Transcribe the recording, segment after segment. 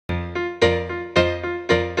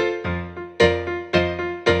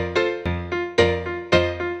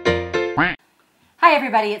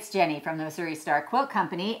everybody, it's Jenny from the Missouri Star Quilt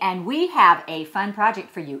Company, and we have a fun project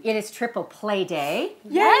for you. It is Triple Play Day.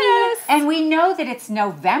 Yes! And we know that it's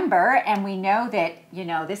November, and we know that, you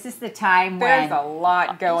know, this is the time when there's a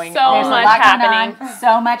lot going there's on. a lot happening,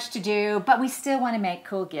 so much to do, but we still want to make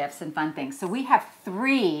cool gifts and fun things. So we have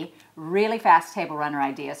 3 really fast table runner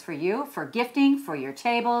ideas for you, for gifting, for your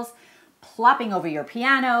tables, plopping over your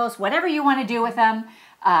pianos, whatever you want to do with them.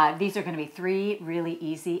 These are going to be 3 really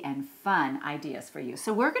easy and fun ideas for you.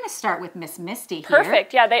 So we're going to start with Miss Misty here.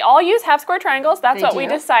 Perfect. Yeah, they all use half square triangles. That's what we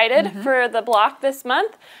decided for the block this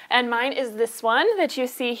month. And mine is this one that you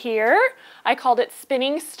see here. I called it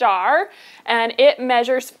Spinning Star, and it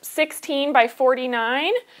measures 16 by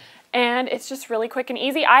 49. And it's just really quick and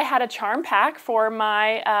easy. I had a charm pack for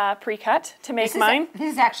my pre-cut to make mine.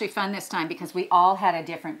 This is actually fun this time because we all had a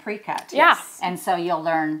different pre-cut. Yeah. And so you'll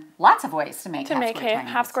learn lots of ways to make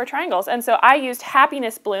half square triangles. And so I used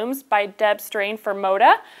Happiness Blooms by Deb Strain for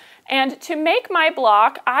Moda. And to make my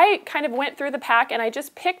block, I kind of went through the pack and I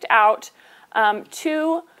just picked out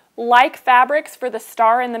 2 like fabrics for the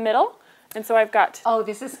star in the middle. And so I've got... Oh,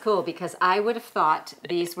 this is cool because I would have thought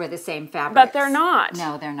these were the same fabrics. But they're not.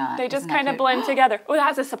 No, they're not. They just kind of blend together. Oh,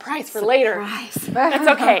 that's a surprise for later. Surprise. It's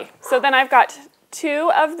okay. So then I've got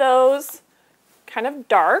 2 of those kind of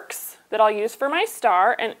darks that I'll use for my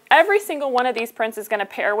star. And every single one of these prints is going to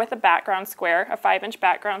pair with a background square, a 5-inch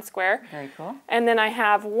background square. Very cool. And then I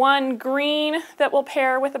have 1 green that will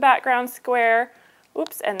pair with a background square.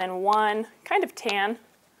 Oops, and then 1 kind of tan.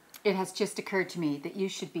 It has just occurred to me that you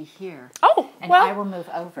should be here. Oh, and well, I will move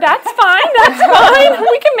over. That's fine. That's fine.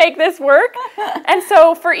 We can make this work. And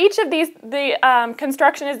so for each of these, the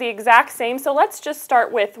construction is the exact same. So let's just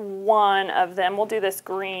start with 1 of them. We'll do this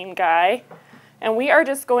green guy. And we are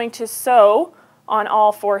just going to sew on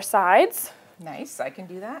all 4 sides. Nice. I can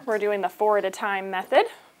do that. We're doing the 4 at a time method.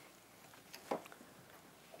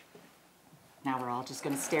 Now we're all just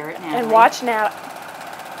going to stare at Natalie. And watch Natalie.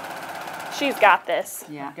 She's got this.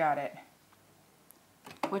 Yeah. Got it.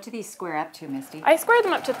 What do these square up to, Misty? I squared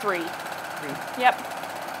them up to 3. 3. Yep.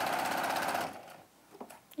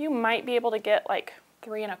 You might be able to get like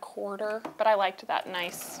 3 1/4, but I liked that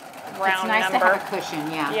nice round number. It's nice to have a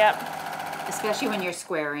cushion, yeah. Yep. Especially when you're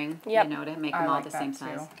squaring, yep. you know, to make them all the same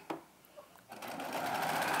size.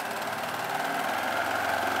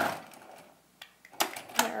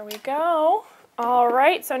 There we go. All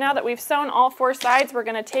right, so now that we've sewn all 4 sides, we're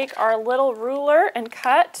going to take our little ruler and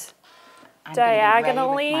cut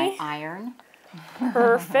diagonally. With my iron.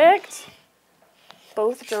 Perfect.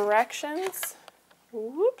 Both directions.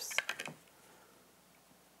 Whoops.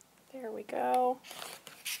 There we go.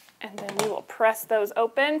 And then we will press those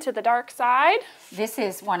open to the dark side. This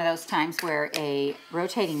is one of those times where a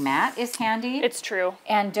rotating mat is handy. It's true.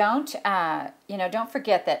 And don't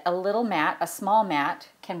forget that a little mat, a small mat,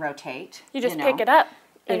 can rotate. You just pick it up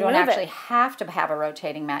and you don't move actually it. have to have a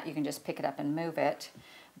rotating mat. You can just pick it up and move it.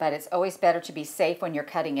 But it's always better to be safe when you're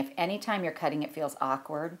cutting. If anytime you're cutting it feels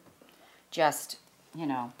awkward, just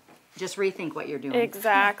rethink what you're doing.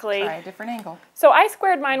 Exactly. Try a different angle. So I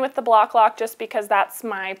squared mine with the block lock just because that's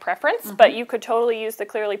my preference, but you could totally use the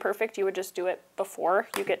Clearly Perfect. You would just do it before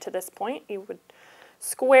you get to this point. You would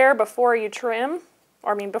square before you trim,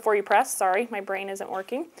 or I mean before you press, sorry, my brain isn't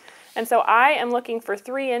working. And so I am looking for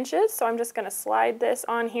 3 inches, so I'm just going to slide this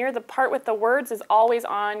on here. The part with the words is always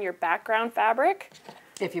on your background fabric.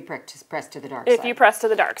 If you press to the dark side. If you press to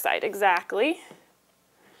the dark side, exactly.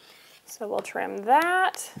 So we'll trim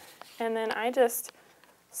that. And then I just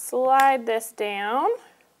slide this down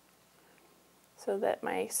so that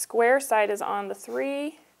my square side is on the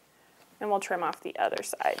 3, and we'll trim off the other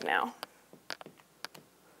side now.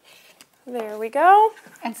 There we go.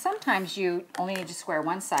 And sometimes you only need to square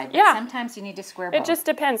one side, but yeah. Sometimes you need to square both. It just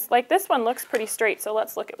depends. Like this one looks pretty straight, so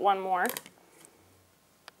let's look at one more.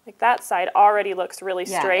 Like that side already looks really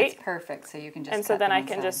straight. Yeah, it's perfect, so you can just And so then I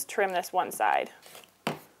can just trim this one side.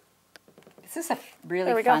 This is a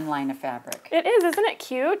really fun line of fabric. It is, isn't it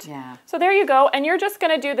cute? Yeah. So there you go, and you're just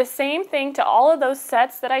going to do the same thing to all of those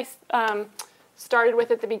sets that I started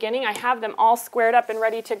with at the beginning. I have them all squared up and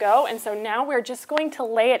ready to go, and so now we're just going to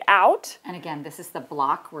lay it out. And again, this is the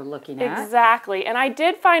block we're looking at. Exactly, and I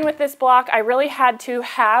did find with this block, I really had to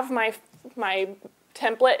have my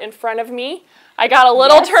template in front of me. I got a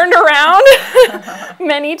little turned around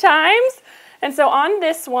many times, and so on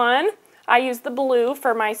this one, I used the blue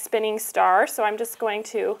for my spinning star, so I'm just going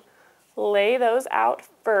to lay those out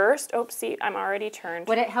first. Oops, see, I'm already turned.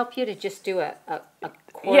 Would it help you to just do a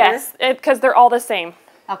quarter? Yes, because they're all the same.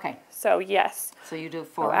 Okay. So yes. So you do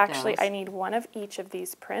 4 of actually, those. I need 1 of each of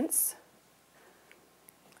these prints.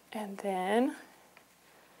 And then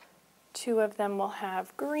 2 of them will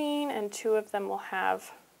have green and 2 of them will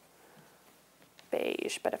have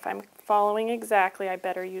beige. But if I'm following exactly, I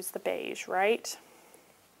better use the beige, right?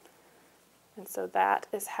 And so that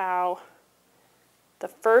is how the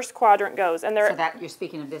first quadrant goes. And So that you're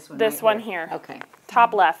speaking of this one. this right one here. Okay.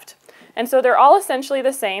 Top left. And so they're all essentially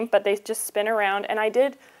the same, but they just spin around. And I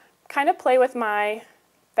did kind of play with my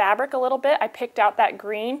fabric a little bit. I picked out that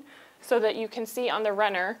green so that you can see on the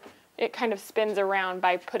runner, it kind of spins around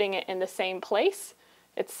by putting it in the same place.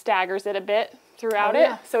 It staggers it a bit throughout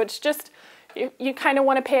it. So it's just, you kind of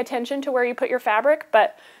want to pay attention to where you put your fabric,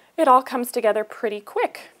 but it all comes together pretty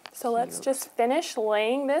quick. So let's just finish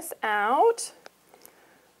laying this out.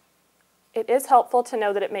 It is helpful to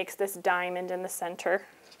know that it makes this diamond in the center.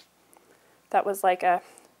 That was like a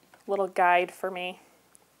little guide for me.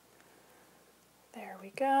 There we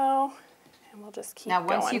go. And we'll just keep going.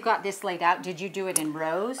 Now, once you got this laid out, did you do it in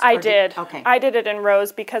rows? I did. Okay. I did it in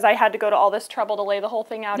rows because I had to go to all this trouble to lay the whole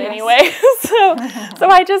thing out anyway. so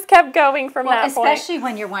I just kept going from that point. Especially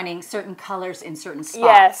when you're wanting certain colors in certain spots.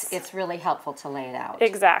 Yes. It's really helpful to lay it out.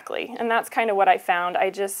 Exactly. And that's kind of what I found. I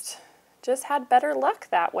just had better luck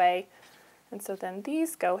that way. And so then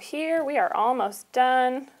these go here. We are almost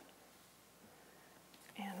done.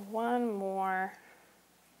 And one more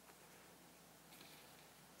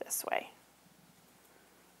this way.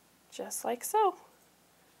 Just like so.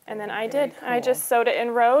 And then I just sewed it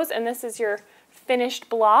in rows, and this is your finished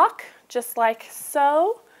block, just like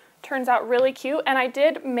so. Turns out really cute. And I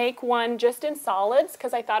did make one just in solids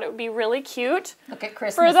because I thought it would be really cute. Look at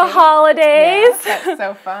Christmas for the holidays. Yeah, that's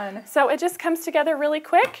so fun. So it just comes together really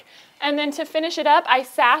quick. And then to finish it up, I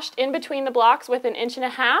sashed in between the blocks with an 1.5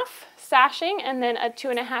 inch sashing and then a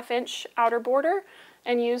 2.5 inch outer border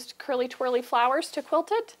and used curly twirly flowers to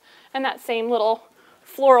quilt it. And that same little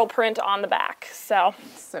floral print on the back. So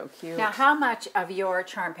cute. Now, how much of your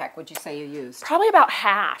charm pack would you say you used? probably about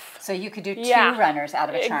half. So you could do 2 runners out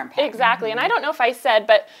of a charm pack. Exactly. And I don't know if I said,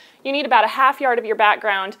 but you need about a 1/2 yard of your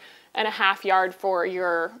background and a 1/2 yard for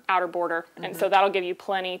your outer border. And so that'll give you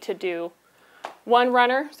plenty to do 1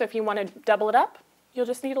 runner. So if you want to double it up, you'll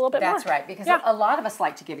just need a little bit more. That's right, because a lot of us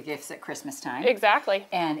like to give gifts at Christmas time. Exactly.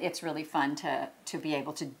 And it's really fun to be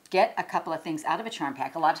able to get a couple of things out of a charm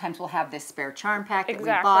pack. A lot of times we'll have this spare charm pack that we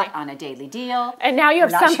bought on a daily deal. And now you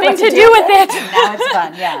have We're not something sure to do with it. And now it's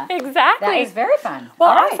fun, yeah. Exactly. That is very fun. Well,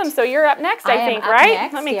 All right. awesome. So you're up next, I am think, up right?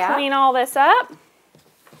 next, Let me yeah. clean all this up.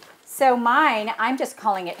 So mine, I'm just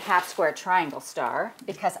calling it half square triangle star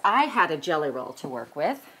because I had a jelly roll to work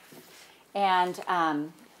with. And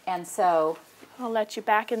so I'll let you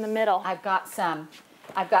back in the middle. I've got some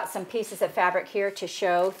pieces of fabric here to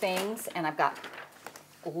show things, and I've got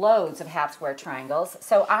loads of half square triangles.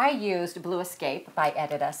 So I used Blue Escape by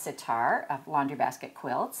Edyta Sitar of Laundry Basket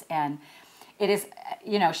Quilts, and it is,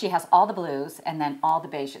 you know, she has all the blues and then all the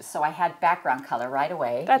beiges. So I had background color right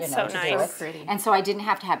away. That's so so nice. So pretty. And so I didn't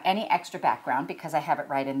have to have any extra background because I have it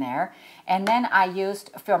right in there. And then I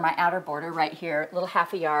used, for my outer border right here, a little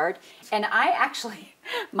 1/2 yard. And I actually,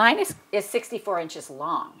 mine is 64 inches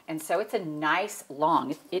long. And so it's a nice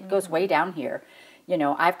long, it goes way down here. You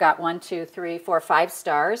know, I've got 1, 2, 3, 4, 5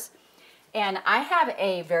 stars. And I have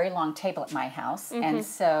a very long table at my house. And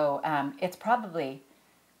so it's probably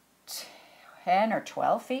 10 or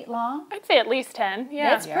 12 feet long. I'd say at least 10.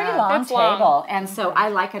 Yeah. It's a pretty long It's table. long. And so I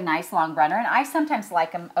like a nice long runner. And I sometimes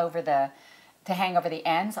like them to hang over the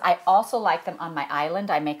ends. I also like them on my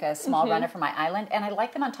island. I make a small runner for my island. And I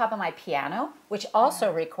like them on top of my piano, which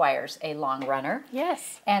also requires a long runner.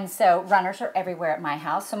 Yes. And so runners are everywhere at my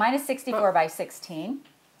house. So mine is 64 by 16.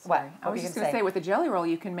 What? I was just going to say, with a jelly roll,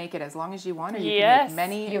 you can make it as long as you want, or you Yes. can make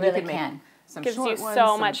many. You really can make can. some Gives short you ones, so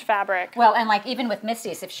some- much fabric. Well, and like even with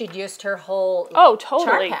Misty's, if she'd used her whole totally.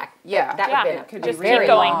 chart pack, Yeah. that Yeah. would It have could been be Just very keep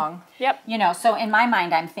going. long. Yep. You know, so in my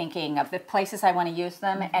mind, I'm thinking of the places I want to use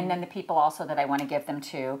them and then the people also that I want to give them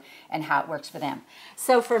to and how it works for them.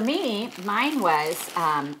 So for me, mine was,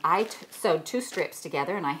 I sewed 2 strips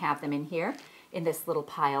together and I have them in here, in this little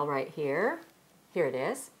pile right here. Here it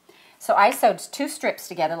is. So I sewed 2 strips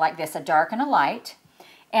together like this, a dark and a light.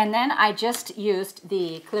 And then I just used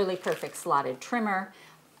the Clearly Perfect slotted trimmer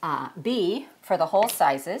B for the whole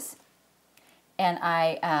sizes. And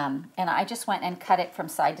I just went and cut it from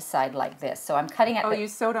side to side like this. So I'm cutting it. Oh, you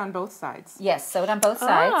sewed on both sides. Yes, sewed on both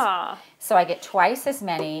sides. Ah. So I get twice as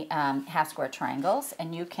many half square triangles,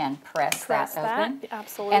 and you can press that open.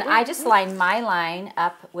 Absolutely. And I just line my line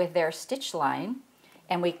up with their stitch line,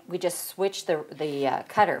 and we just switch the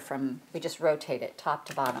cutter from, we just rotate it top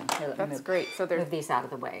to bottom. Here, let me That's great. So they're move these out of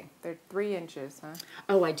the way. 3 inches, huh?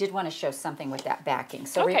 Oh, I did want to show something with that backing.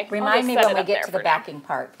 So Okay, I'll remind just me set when it we up get there to the for now. backing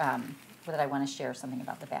part, that I want to share something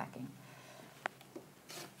about the backing.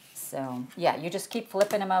 So yeah, you just keep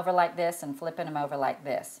flipping them over like this and flipping them over like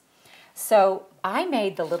this. So I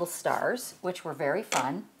made the little stars, which were very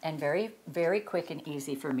fun and very, very quick and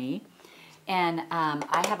easy for me. And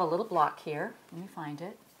I have a little block here. Let me find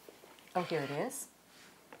it. Oh, here it is.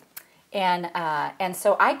 And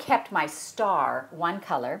so I kept my star one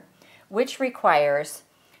color, which requires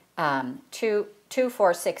 2,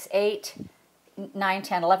 4, 6, 8, 9,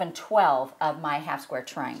 10, 11, 12 of my half square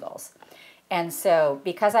triangles. And so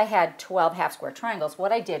because I had 12 half square triangles,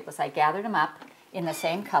 what I did was I gathered them up in the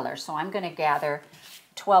same color. So I'm going to gather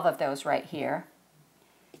 12 of those right here.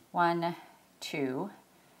 1, 2,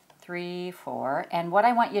 3, 4. And what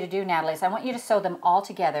I want you to do, Natalie, is I want you to sew them all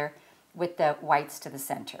together with the whites to the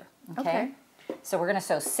center. Okay? So we're going to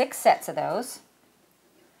sew 6 sets of those.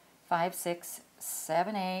 5, 6,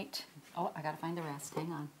 7, 8. Oh, I got to find the rest.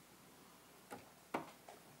 Hang on.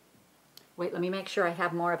 Wait, let me make sure I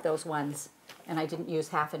have more of those ones and I didn't use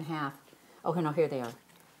half and half. Oh, no, here they are.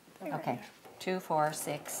 Okay. 2, 4,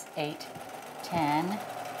 6, 8, 10,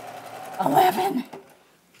 11.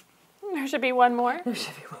 There should be one more. There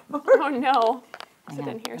should be one more. Oh no. Is it Hang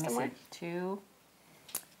on, in here let me somewhere? see.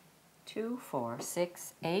 2, 4,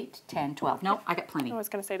 6, 8, 10, 12. Nope, I got plenty. I was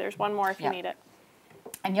going to say there's one more if you Yeah. need it.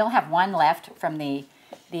 And you'll have one left from these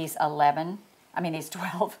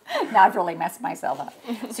 12. Now I've really messed myself up.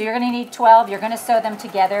 So you're going to need 12. You're going to sew them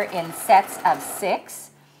together in sets of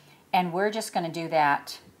 6. And we're just going to do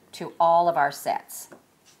that to all of our sets.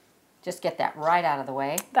 Just get that right out of the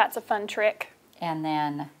way. That's a fun trick. And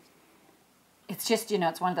then it's just,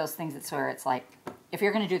 it's one of those things that's where it's like, if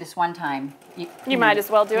you're going to do this one time, You might as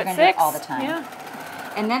well do you're it gonna 6. do it all the time.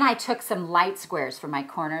 Yeah. And then I took some light squares for my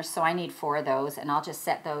corners, so I need 4 of those, and I'll just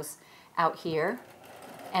set those out here.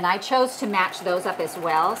 And I chose to match those up as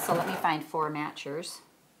well, so let me find 4 matchers.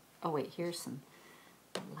 Oh wait, here's some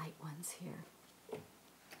light ones here.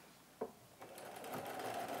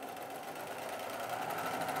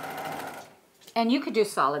 And you could do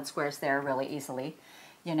solid squares there really easily,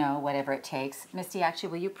 whatever it takes. Misty, actually,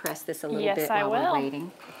 will you press this a little Yes, bit I while will. we're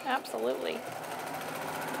waiting? Absolutely.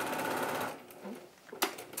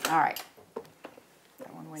 All right.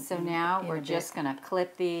 That one went So in- now in we're a bit. just going to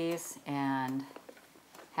clip these and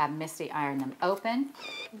have Misty iron them open.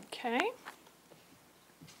 Okay.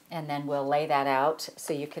 And then we'll lay that out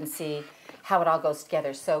so you can see how it all goes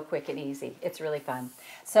together so quick and easy. It's really fun.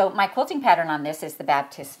 So my quilting pattern on this is the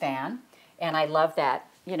Baptist fan. And I love that,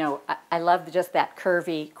 I love just that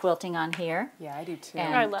curvy quilting on here. Yeah, I do too.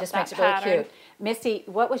 And I love just that makes it really pattern. cute. Misty,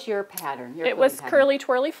 what was your pattern? Your It was quilting pattern? curly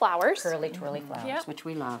twirly flowers. Curly twirly flowers, Yep. which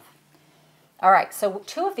we love. All right, so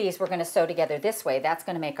 2 of these we're going to sew together this way. That's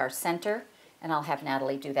going to make our center, and I'll have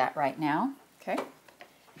Natalie do that right now. Okay.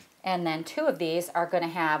 And then 2 of these are going to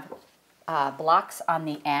have blocks on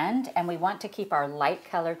the end, and we want to keep our light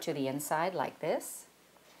color to the inside like this.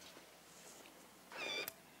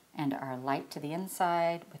 And our light to the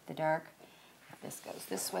inside with the dark. If this goes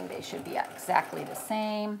this way, they should be exactly the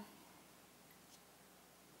same.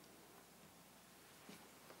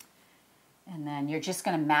 And then you're just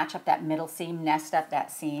going to match up that middle seam, nest up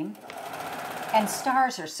that seam. And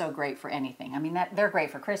stars are so great for anything. I mean, they're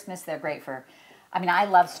great for Christmas. They're great for, I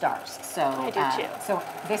love stars. So, I do too. So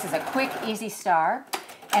this is a quick, easy star.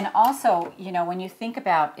 And also, when you think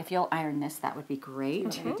about, if you'll iron this, that would be great.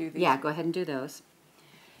 Want me to do these? Yeah, go ahead and do those.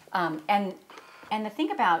 And the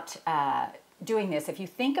thing about doing this, if you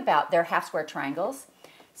think about their half square triangles,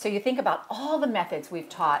 so you think about all the methods we've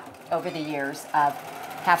taught over the years of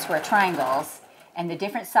half square triangles and the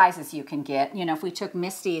different sizes you can get. If we took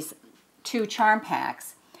Misty's 2 charm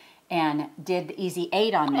packs and did the easy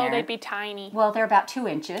 8 on there. Oh, they'd be tiny. Well, they're about 2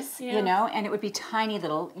 inches, Yeah. and it would be tiny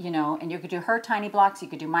little, and you could do her tiny blocks, you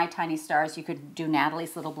could do my tiny stars, you could do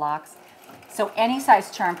Natalie's little blocks. So any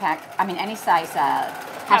size charm pack, any size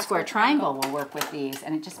half square triangle will work with these,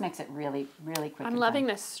 and it just makes it really, really quick. I'm and loving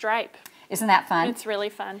fun. this stripe. Isn't that fun? It's really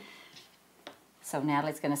fun. So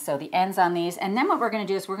Natalie's going to sew the ends on these, and then what we're going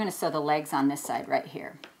to do is we're going to sew the legs on this side right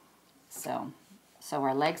here. So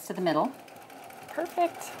our legs to the middle,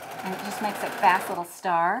 Perfect. and it just makes a fast little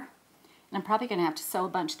star. And I'm probably going to have to sew a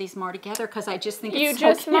bunch of these more together because I just think it's You so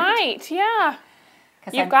just cute. might, yeah.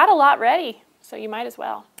 'Cause You've got a lot ready, so you might as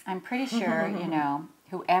well. I'm pretty sure,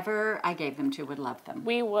 whoever I gave them to would love them.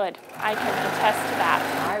 We would. I can attest to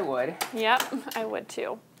that. I would. Yep, I would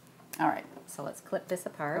too. All right, so let's clip this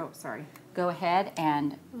apart. Oh, sorry. Go ahead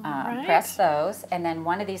and right. press those, and then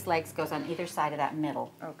one of these legs goes on either side of that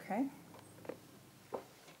middle. Okay.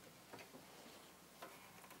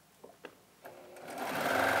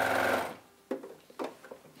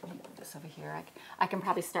 this over here. I can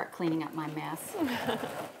probably start cleaning up my mess.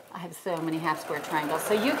 I have so many half square triangles.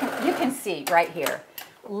 So you can see right here,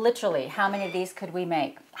 literally, how many of these could we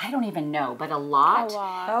make? I don't even know, but a lot. A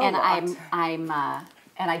lot. And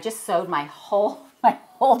and I just sewed my whole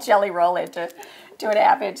jelly roll into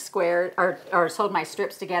 2.5 inch square, or sewed my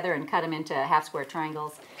strips together and cut them into half square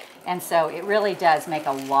triangles. And so it really does make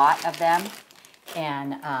a lot of them.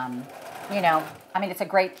 And you know, I mean, it's a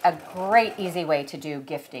great easy way to do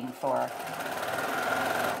gifting for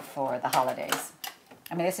the holidays.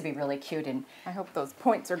 I mean, this would be really cute, and I hope those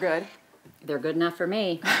points are good. they're good enough for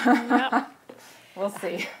me. Yep. We'll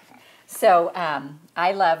see. So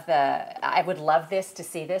I would love to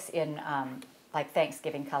see this in like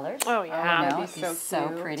Thanksgiving colors. Oh, yeah. You know, That'd be it'd be so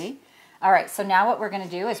cute. pretty. All right, so now what we're going to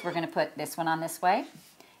do is we're going to put this one on this way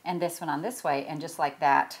and this one on this way, and just like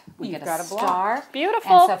that, we You've get got a a block. star.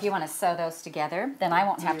 Beautiful. And so if you want to sew those together, then I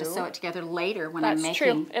won't have to sew it together later when I'm That's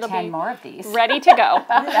true. making It'll 10 be more of these. Ready to go.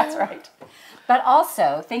 That's right. But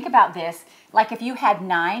also, think about this. Like if you had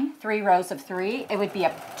 3 rows of 3, it would be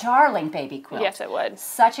a darling baby quilt. Yes, it would.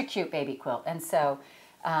 Such a cute baby quilt. And so,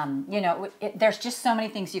 you know, there's just so many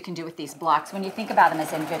things you can do with these blocks when you think about them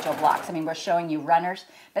as individual blocks. I mean, we're showing you runners,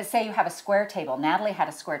 but say you have a square table. Natalie had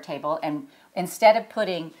a square table, and instead of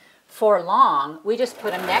putting 4 long, we just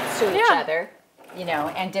put them next to each other, you know,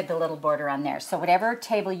 and did the little border on there. So whatever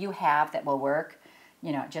table you have that will work,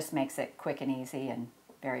 you know, it just makes it quick and easy and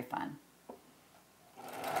very fun.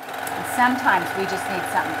 And sometimes we just need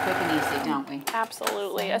something quick and easy, don't we?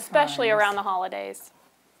 Absolutely, Sometimes. especially around the holidays.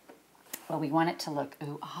 Well, we want it to look,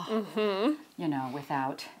 you know,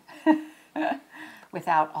 without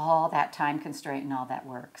without all that time constraint and all that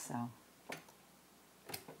work. So,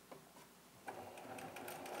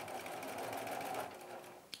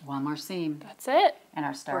 one more seam, That's it. and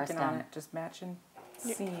our star is Working on done. it, just matching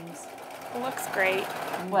seams. Looks great.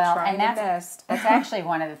 Well, Trying and the best. that's actually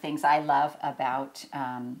one of the things I love about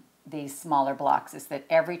these smaller blocks is that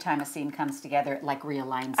every time a seam comes together, it like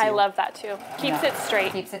realigns you. I love that too. Keeps it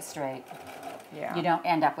straight. Keeps it straight. Yeah. You don't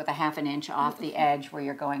end up with a 1/2 inch off the edge where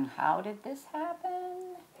you're going, how did this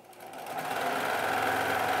happen?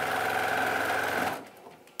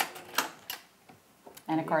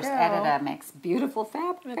 And of course, go. Edyta makes beautiful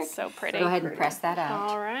fabric. It's so pretty. Go ahead and press that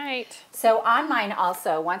out. All right. So on mine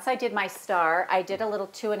also, once I did my star, I did a little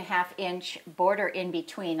 2.5 inch border in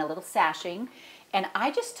between, a little sashing. And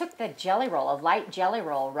I just took the jelly roll, a light jelly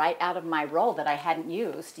roll, right out of my roll that I hadn't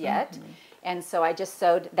used yet. And so I just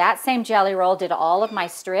sewed that same jelly roll, did all of my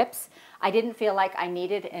strips. I didn't feel like I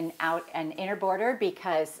needed an inner border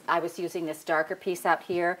because I was using this darker piece out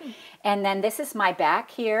here. And then this is my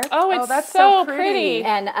back here. Oh, it's that's so so pretty. pretty.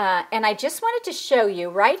 And I just wanted to show you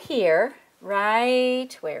right here,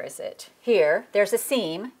 where is it? Here, there's a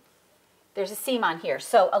seam. There's a seam on here.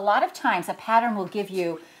 So a lot of times a pattern will give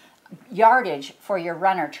you yardage for your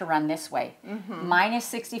runner to run this way. Mine is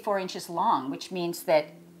 64 inches long, which means that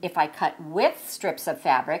if I cut width strips of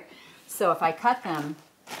fabric, so if I cut them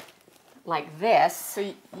like this.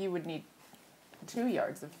 So you would need 2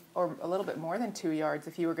 yards or a little bit more than 2 yards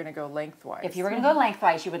if you were going to go lengthwise. If you were going to go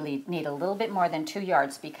lengthwise, you would need a little bit more than 2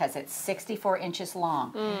 yards because it's 64 inches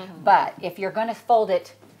long. But if you're going to fold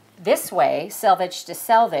it this way, selvage to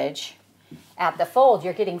selvage, at the fold,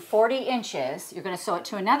 you're getting 40 inches. You're going to sew it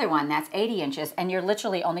to another one, that's 80 inches, and you're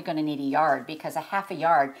literally only going to need a yard because a 1/2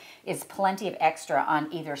 yard is plenty of extra on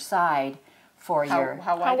either side for your...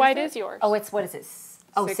 How wide is yours? Oh, it's, what is it?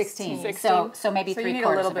 Oh, 16. So maybe So you 3/4 need a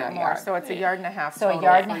little of bit a more. yard. So it's a yard and a half So total. a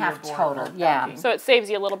yard and a for half your border total, yeah. backing. So it saves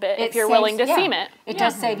you a little bit if you're saves- willing to yeah. seam it. It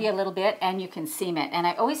does save you a little bit, and you can seam it. And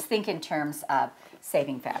I always think in terms of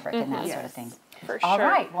saving fabric and that sort of thing. For All sure.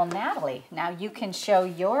 right, well, Natalie, now you can show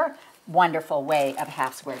your wonderful way of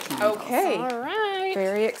half square triangles. Okay. All right.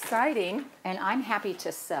 Very exciting. And I'm happy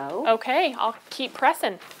to sew. Okay, I'll keep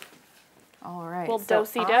pressing. All right. We'll so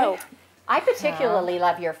do-si-do. I particularly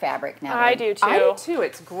love your fabric, Natalie. I do too. I do too.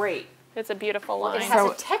 It's great. It's a beautiful It line. has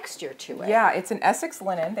So- a texture to it. Yeah, it's an Essex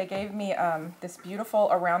linen. They gave me this beautiful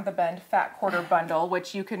around the bend fat quarter bundle,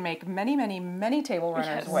 which you can make many, many, many table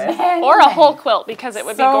runners with. Or a whole quilt because it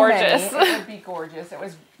would be So gorgeous. many. It would be gorgeous. It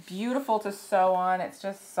was beautiful to sew on. It's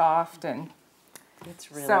just soft and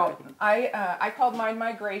It's really so pretty. I called mine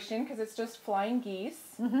Migration because it's just flying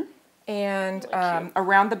geese. And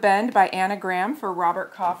Around the Bend by Anagram for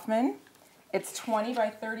Robert Kaufman. It's 20 by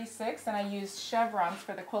 36, and I used chevrons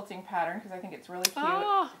for the quilting pattern because I think it's really cute.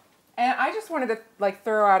 Oh, And I just wanted to like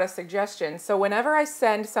throw out a suggestion. So whenever I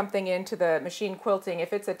send something into the machine quilting,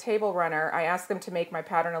 if it's a table runner, I ask them to make my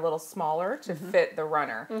pattern a little smaller to fit the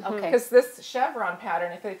runner. Okay. Because this chevron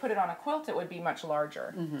pattern, if they put it on a quilt, it would be much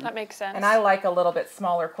larger. That makes sense. And I like a little bit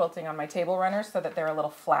smaller quilting on my table runners so that they're a little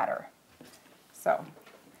flatter. So,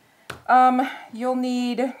 you'll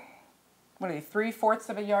need, what are they, 3/4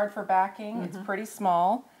 of a yard for backing. It's pretty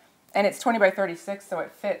small. And it's 20 by 36, so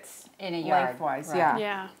it fits in a yard. Lengthwise, Right. yeah.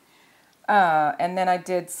 Yeah. And then I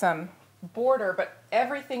did some border, but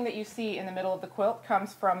everything that you see in the middle of the quilt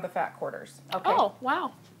comes from the fat quarters. Okay. Oh,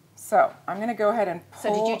 wow. So I'm going to go ahead and pull.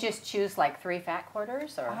 So did you just choose like 3 fat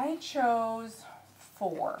quarters, or? I chose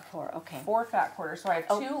 4. 4, okay. 4 fat quarters. So I have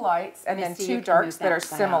 2 lights and Misty, then you 2 can darks move that are that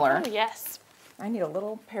side similar. Oh, yes. I need a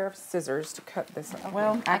little pair of scissors to cut this.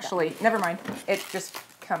 Well, actually, never mind. It just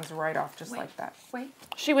comes right off just like that. Wait.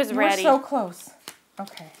 She was You ready. were so close.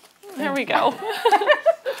 Okay. There we go.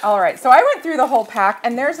 All right, so I went through the whole pack,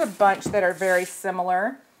 and there's a bunch that are very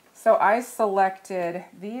similar. So I selected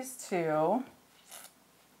these 2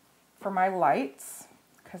 for my lights,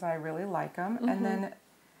 because I really like them. And then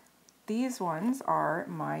these ones are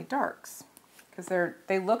my darks, because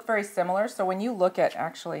they look very similar. So when you look at,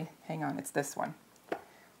 actually, hang on, it's this one.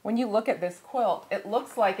 When you look at this quilt, it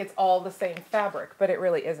looks like it's all the same fabric, but it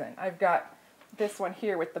really isn't. I've got this one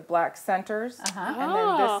here with the black centers, and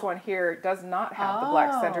then this one here does not have the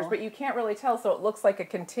black centers, but you can't really tell, so it looks like a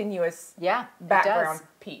continuous background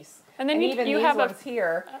piece. And then even you these have ones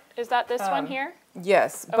here. Is that this one here?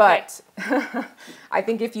 Yes, Okay. but I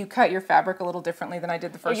think if you cut your fabric a little differently than I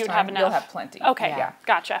did the first you'd time, have enough. you'll have plenty. Okay, Yeah.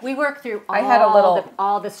 gotcha. We work through all, I had a little-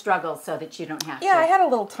 all the struggles so that you don't have to. Yeah, I had a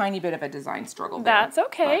little tiny bit of a design struggle there. That's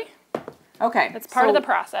okay. Okay. It's part of the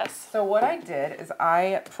process. So what I did is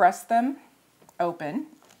I pressed them open,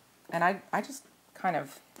 and I just kind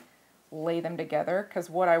of lay them together, because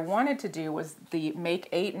what I wanted to do was the make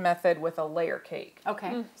 8 method with a layer cake.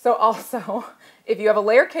 Okay. So also, if you have a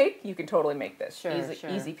layer cake, you can totally make this. Sure, easy, sure.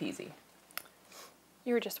 easy peasy.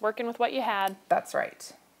 You were just working with what you had. That's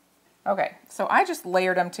right. Okay, so I just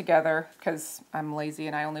layered them together because I'm lazy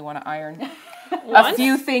and I only want to iron a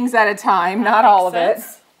few things at a time, not all of it.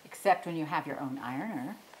 Except when you have your own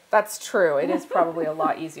ironer. That's true. It is probably a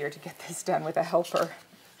lot easier to get this done with a helper.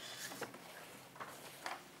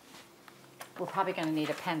 We're probably going to need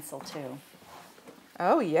a pencil too.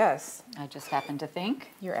 Oh, yes. I just happened to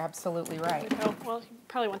think. You're absolutely right. Oh, well, you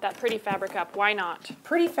probably want that pretty fabric up. Why not?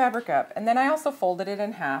 Pretty fabric up. And then I also folded it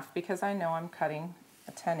in half because I know I'm cutting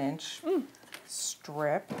a 10-inch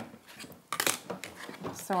strip.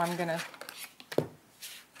 So I'm going to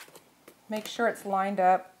make sure it's lined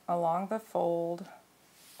up along the fold,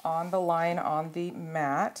 on the line on the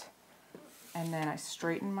mat. And then I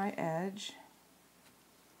straighten my edge.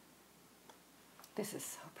 This is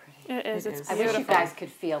so pretty. It is. It It's is. I wish beautiful. you guys could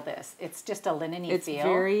feel this. It's just a linen-y It's feel.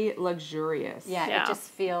 very luxurious. Yeah, Yeah. it just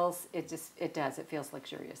feels, it does. It feels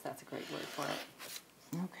luxurious. That's a great word for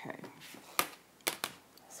it. Okay.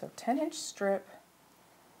 So 10-inch strip.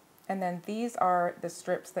 And then these are the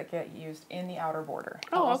strips that get used in the outer border.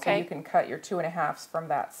 Oh, okay. So you can cut your 2.5s from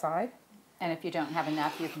that side. And if you don't have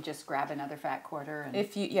enough, you can just grab another fat quarter. And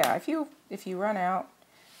If you run out,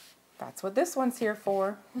 that's what this one's here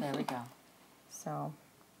for. there we go. So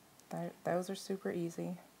those are super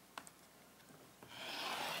easy.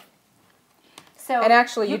 So And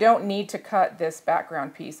actually, you don't need to cut this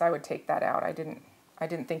background piece. I would take that out. I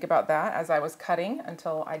didn't think about that as I was cutting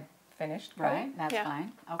until I finished cutting. right, that's Yeah.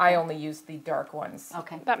 fine. Okay. I only used the dark ones.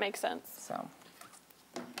 Okay. That makes sense. So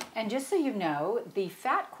And just so you know, the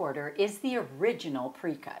fat quarter is the original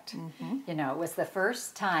pre-cut. You know, it was the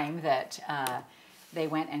first time that they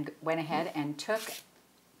went ahead and took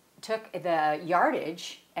the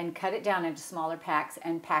yardage and cut it down into smaller packs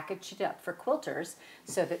and packaged it up for quilters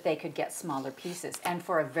so that they could get smaller pieces. And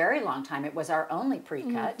for a very long time, it was our only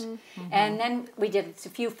pre-cut. And then we did a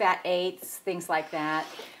few fat 8s, things like that.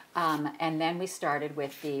 And then we started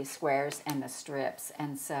with the squares and the strips.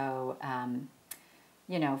 And so,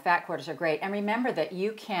 you know, fat quarters are great. And remember that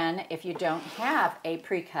you can, if you don't have a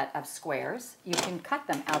pre-cut of squares, you can cut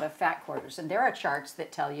them out of fat quarters. And there are charts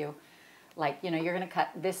that tell you, like, you know, you're going to cut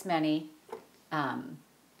this many,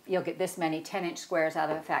 you'll get this many 10-inch squares out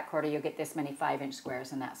of a fat quarter, you'll get this many 5-inch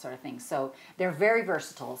squares and that sort of thing. So they're very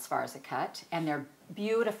versatile as far as a cut, and they're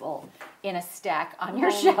beautiful in a stack on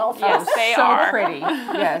your shelf. Yes, they so are. pretty.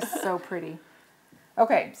 Yes, so pretty.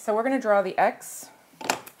 Okay, so we're going to draw the X.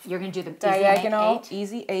 You're going to do the Diagonal,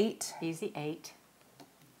 easy 8. easy 8. Easy 8.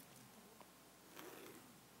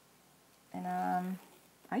 And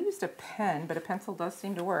I used a pen, but a pencil does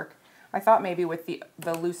seem to work. I thought maybe with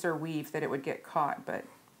the looser weave that it would get caught, but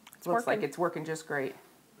Looks like it's working just great.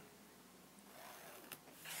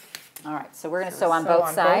 All right, so we're going to sew on both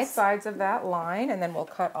sides. Both sides of that line, and then we'll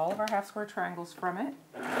cut all of our half square triangles from it.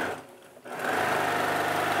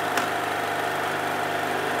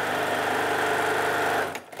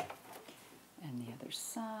 And the other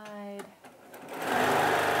side.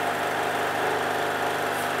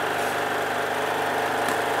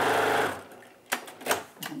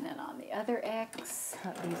 And then on the other X,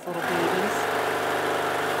 cut these little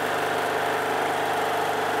babies.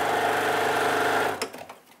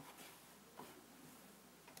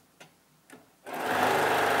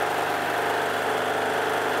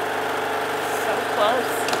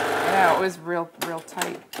 Yeah, it was real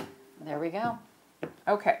tight. There we go.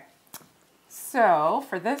 Okay, so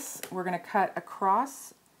for this, we're going to cut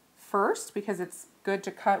across first because it's good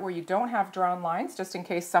to cut where you don't have drawn lines, just in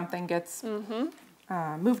case something gets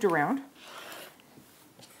moved around.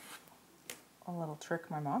 A little trick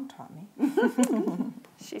my mom taught me.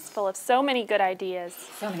 She's full of so many good ideas.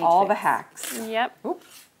 So many All tricks. the hacks. Yep. Oop.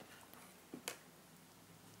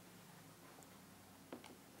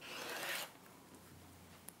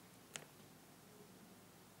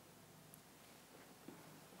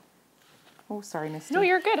 Oh, sorry, Misty. No,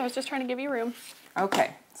 you're good. I was just trying to give you room.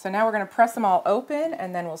 Okay, so now we're going to press them all open,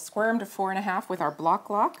 and then we'll square them to 4.5 with our block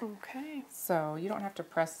lock. Okay. So you don't have to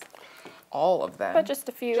press all of them. But just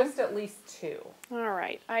a few. Just at least 2. All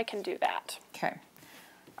right, I can do that. Okay.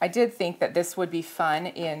 I did think that this would be fun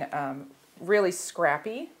in really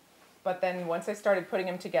scrappy, but then once I started putting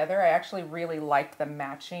them together, I actually really liked the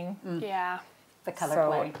matching. Yeah, The color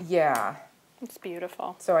play. Yeah. it's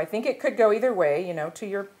beautiful. So I think it could go either way, you know, to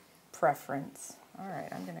your preference. All right,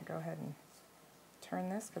 I'm going to go ahead and turn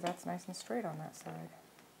this because that's nice and straight on that side.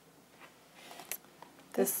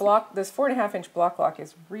 This 4.5-inch block lock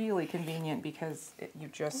is really convenient because you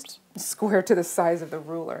just square to the size of the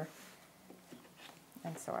ruler.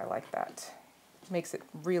 And so I like that. It makes it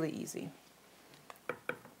really easy.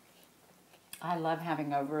 I love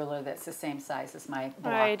having a ruler that's the same size as my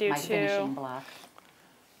block, I do my too. finishing block.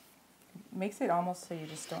 It makes it almost so you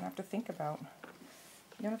just don't have to think about,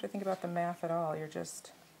 you don't have to think about the math at all. You're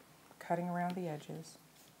just cutting around the edges.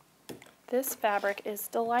 This fabric is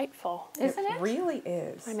delightful. Isn't it? It really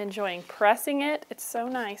is. I'm enjoying pressing it. It's so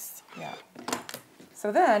nice. Yeah.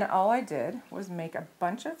 So then all I did was make a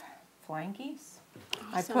bunch of flying geese.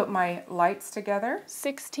 Awesome. I put my lights together.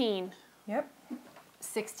 16. Yep.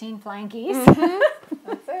 16 flying geese.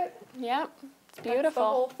 That's it. Yep. It's That's the beautiful.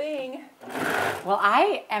 whole thing. Well,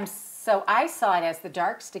 I saw it as the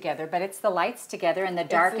darks together, but it's the lights together and the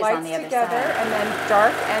dark is on the other together, side. and then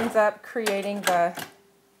dark ends up creating the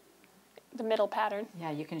The middle pattern. Yeah,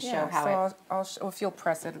 you can show yeah, how so I'll if you'll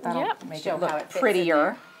press it, that'll Yep. make Show it look how it fits in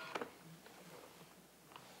prettier.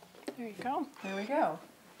 There you go. There we go.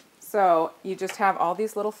 So you just have all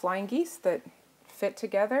these little flying geese that fit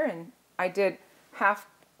together, and I did half,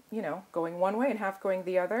 you know, going one way and half going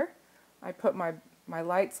the other. I put my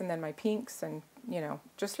lights and then my pinks, and you know,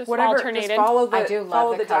 just whatever. alternated. Just follow the I do love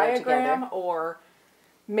follow the the color diagram together. or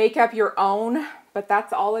make up your own. But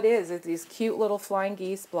that's all it is these cute little flying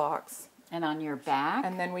geese blocks. And on your back,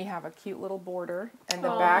 And then we have a cute little border, and the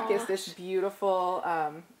back is this beautiful.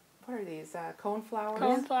 What are these? Coneflowers.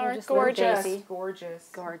 Coneflower. just little Gorgeous. daisy. Gorgeous.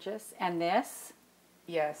 gorgeous. And this,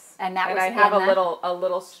 Yes. And that was I have in a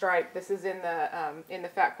little stripe. This is in the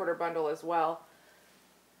fat quarter bundle as well.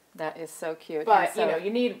 that is so cute. But And so you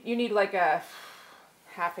know, you need like a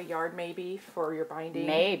half a yard maybe for your binding.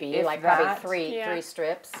 maybe if like that. probably Yeah. three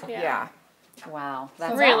strips. Yeah. Wow,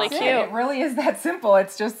 that's Really awesome. cute. It really is that simple.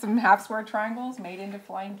 It's just some half square triangles made into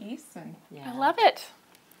flying geese, and Yeah. I love it.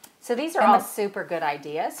 So these are all super good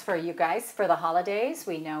ideas for you guys for the holidays.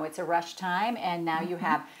 We know it's a rush time, and now you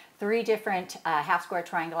have 3 different half square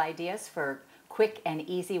triangle ideas for quick and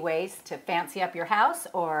easy ways to fancy up your house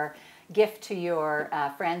or gift to your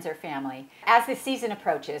friends or family. As the season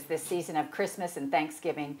approaches, this season of Christmas and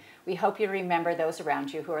Thanksgiving, we hope you remember those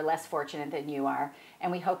around you who are less fortunate than you are,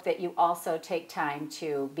 and we hope that you also take time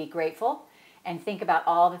to be grateful and think about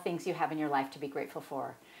all the things you have in your life to be grateful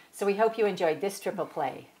for. So we hope you enjoyed this triple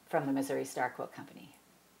play from the Missouri Star Quilt Company.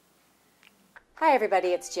 Hi everybody,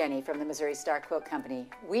 it's Jenny from the Missouri Star Quilt Company.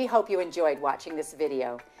 We hope you enjoyed watching this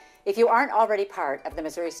video. If you aren't already part of the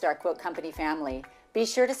Missouri Star Quilt Company family, be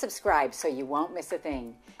sure to subscribe so you won't miss a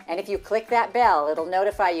thing. And if you click that bell, it'll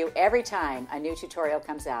notify you every time a new tutorial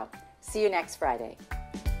comes out. See you next Friday.